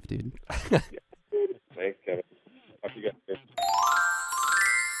SoCal for life, dude. Thanks, Kevin. Talk to you guys soon.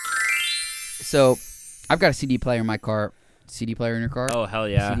 So, I've got a CD player in my car. CD player in your car? Oh, hell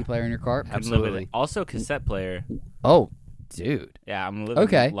yeah. CD player in your car? I'm living it. Also, cassette player. Oh, dude. Yeah, I'm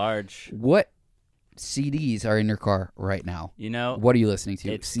living large. What CDs are in your car right now? You know, what are you listening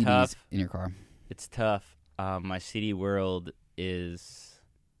to? It's CDs tough. In your car. It's tough. My CD world is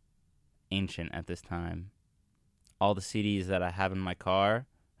ancient at this time. All the CDs that I have in my car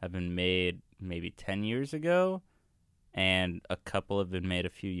have been made maybe 10 years ago, and a couple have been made a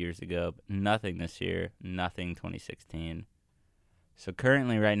few years ago. But nothing this year, nothing 2016. So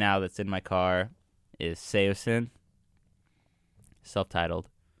currently right now that's in my car is Seosin, self-titled,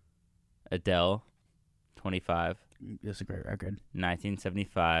 Adele, 25. That's a great record.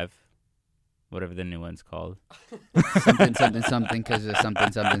 1975, whatever the new one's called. something, because of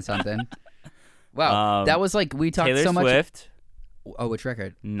something. Wow, that was like, we talked Taylor so much. Swift. Oh, which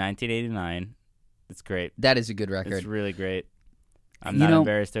record? 1989. It's great. That is a good record. It's really great. I'm not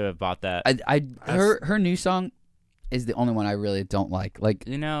embarrassed to have bought that. Her new song is the only one I really don't like. Like,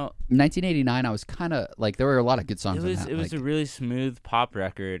 1989, I was kind of like, there were a lot of good songs. It was a really smooth pop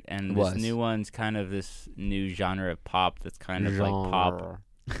record, and this new one's kind of this new genre of pop that's kind of like pop.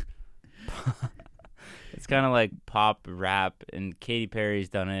 It's kind of like pop rap, and Katy Perry's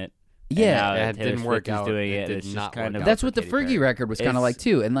done it. Yeah, and it didn't work out. Doing it. It's just kind of. That's what the Fergie record was kind of like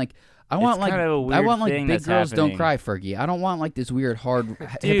too, and like. I want Big Girls Don't Cry Fergie. I don't want like this weird hard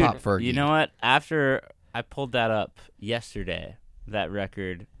hip hop Fergie. You know what? After I pulled that up yesterday, that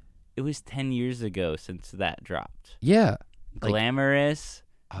record, it was 10 years ago since that dropped. Yeah. Glamorous.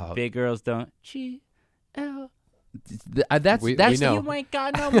 Big Girls Don't That's we know. You ain't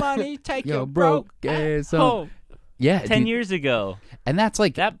got no money, take your broke ass home. Yeah, 10 years ago. And that's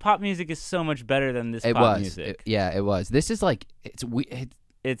like that pop music is so much better than this pop music. It was. This is like it's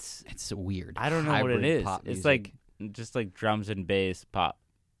weird. I don't know what it is. It's like just like drums and bass pop.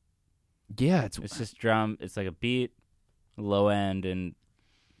 Yeah, it's just drum. It's like a beat, low end, and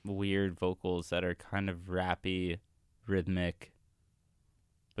weird vocals that are kind of rappy, rhythmic,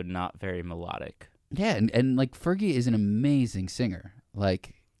 but not very melodic. Yeah, and like Fergie is an amazing singer.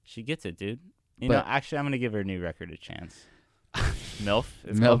 Like she gets it, dude. You know, actually, I'm gonna give her new record a chance. MILF.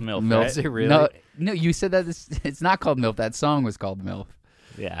 It's called MILF. MILF. Right? Is it really? No. You said that it's not called MILF. That song was called MILF.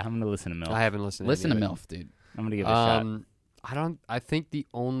 Yeah, I'm gonna listen to MILF. I haven't listened. Listen to MILF, dude. I'm gonna give it a shot. I think the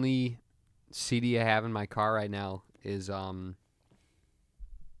only CD I have in my car right now is I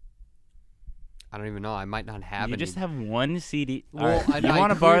don't even know. I might not have You any. just have one CD. Well, you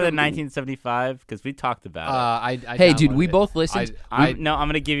want to borrow the 1975 because we talked about it. Hey, dude, we both listened. No, I'm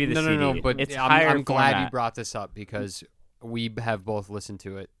gonna give you the CD. No, but it's I'm glad you brought this up because we have both listened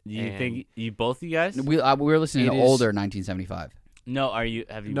to it. You think both you guys? We were listening to older 1975. No, have you?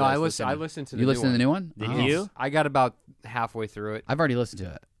 No, I listened to the You listened to the new one? Did you? I got about halfway through it. I've already listened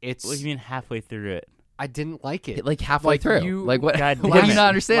to it. What do you mean halfway through it? I didn't like it. Like halfway through. Like what? God what do you damn not it.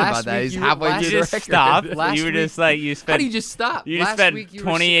 understand about that? He's halfway through the record. Stop. Last You were week- just like you spent. How do you just stop? You just spent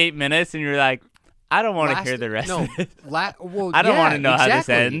 28 minutes, and you're like, I don't want to hear the rest. No, of it. well, I don't want to know exactly. how this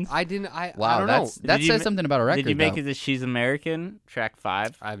ends. I didn't. I Wow, don't know. that says something about a record. Did you make though. it to She's American track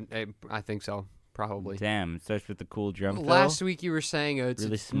 5? I think so. Probably. Damn, it starts with the cool drum fill. Last week you were saying it's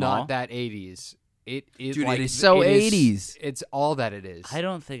Really small? not that 80s. It is Dude, like, it is so 80s. It's all that it is. I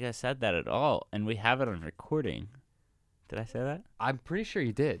don't think I said that at all, and we have it on recording. Did I say that? I'm pretty sure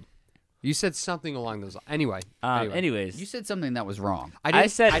you did. You said something along those lines. Anyway. Anyways, You said something that was wrong. I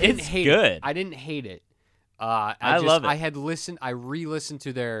said didn't it's hate good. It. I didn't hate it. I love it. I re-listened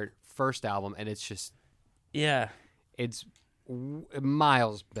to their first album, and it's just it's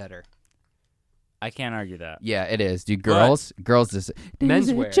miles better. I can't argue that. Yeah, it is, dude. Girls just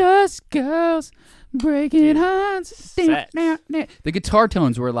Menswear. Just girls breaking hearts. Sex. The guitar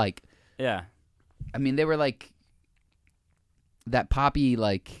tones were like, Yeah. I mean, they were like that poppy,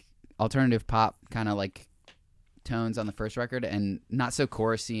 like alternative pop kind of like tones on the first record, and not so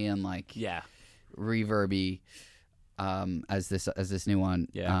chorusy and like reverby as this new one.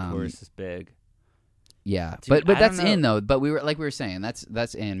 Yeah, chorus is big. Yeah, Dude, but I that's don't know. in though. But we were saying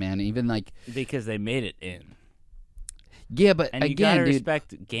that's in, man. Even like Because they made it in. yeah, but And you again, gotta dude.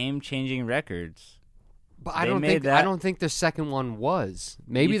 respect game-changing records. But I They don't made think that- I don't think the second one was.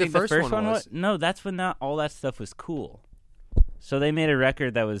 Maybe You the think first one was. No, that's when all that stuff was cool. So they made a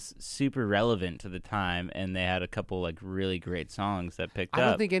record that was super relevant to the time, and they had a couple like really great songs that picked up. I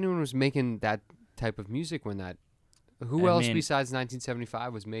don't think anyone was making that type of music when that. Who else besides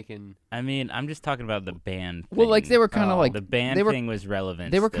 1975 was making? I mean, I'm just talking about the band. Well, like they were kind of like the band thing was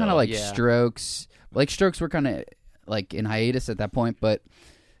relevant. They were kind of like Yeah. Strokes. Like Strokes were kind of like in hiatus at that point, but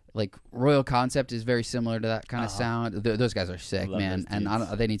like Royal Concept is very similar to that kind of sound. Those guys are sick, Love man, those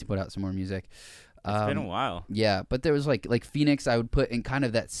and they need to put out some more music. It's been a while. Yeah, but there was like Phoenix. I would put in kind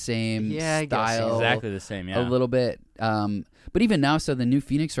of that same I guess style, Exactly the same. Yeah, a little bit. But even now, so the new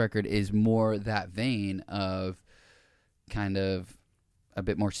Phoenix record is more that vein of kind of a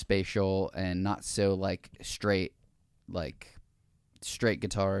bit more spatial and not so like straight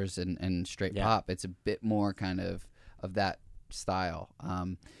guitars and straight pop. It's a bit more kind of that style.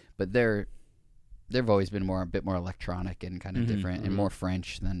 But they've always been a bit more electronic and kind of different and more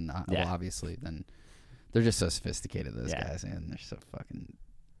French than well, obviously than they're just so sophisticated, those guys, and they're so fucking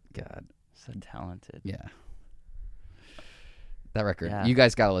God, so talented. Yeah. That record, Yeah. you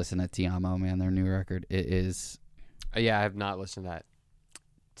guys gotta listen to Ti Amo, man. Their new record, it is. Yeah, I have not listened to that.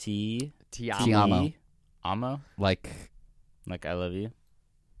 Ti Amo. Like I love you.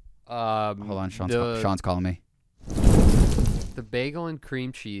 Hold on, Sean's calling me. The bagel and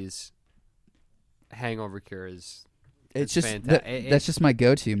cream cheese hangover cure is. It's just fantastic. that's just my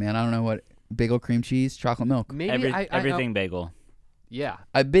go-to, man. I don't know what bagel, cream cheese, chocolate milk. Maybe Everything bagel. Yeah.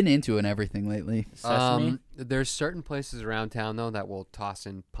 I've been into an everything lately. Sesame. There's certain places around town though that will toss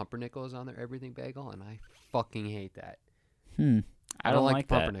in pumpernickels on their everything bagel, and I fucking hate that. I don't like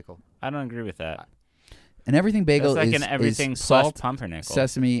that. pumpernickel. I don't agree with that. An everything bagel That's like is an everything is plus salt, pumpernickel.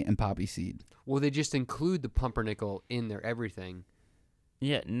 sesame, and poppy seed. Well, they just include the pumpernickel in their everything,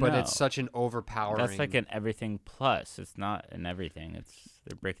 Yeah, no. but it's such an overpowering. That's like an everything plus. It's not an everything.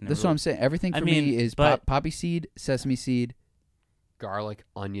 They're breaking the That's rules. what I'm saying. Everything for mean, me is but- poppy seed, sesame seed, garlic,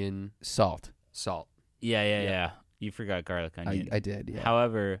 onion, salt. salt. Yeah. You forgot garlic onion. I did. Yeah.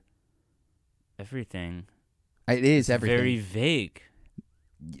 However, everything It is everything. very vague.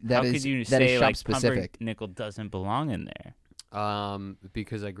 How could you that say is shop like specific? pumpernickel doesn't belong in there?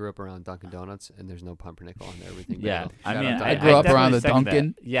 Because I grew up around Dunkin' Donuts, and there's no pumpernickel on their everything Yeah, bagel. I Shout mean, out to I Dunkin'. grew up around definitely the second that.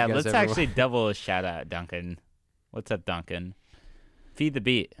 Dunkin'. Yeah, You guys let's everywhere. actually double a shout out, Dunkin'. What's up, Dunkin'? Feed the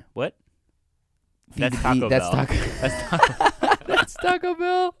beat. What? Feed That's the Taco beat. That's Bell. Taco. That's Taco. That's Taco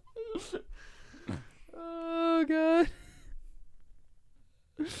Bell. Oh God.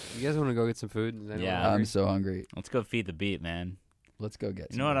 You guys want to go get some food? Is anyone Yeah. I'm hungry? so hungry. Let's go feed the beat, man. Let's go get.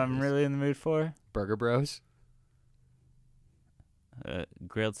 You know what I'm really in the mood for? Burger Bros.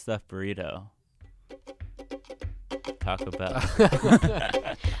 Grilled stuffed burrito. Taco Bell.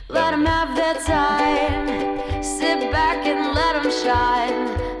 Let them have their time. Sit back and let them shine.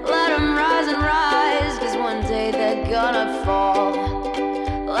 Let them rise and rise, 'cause one day they're gonna fall.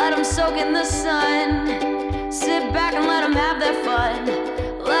 Let them soak in the sun. Sit back and let them have their fun.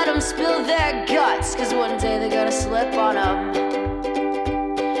 Let them spill their guts, 'cause one day they're gonna slip on them.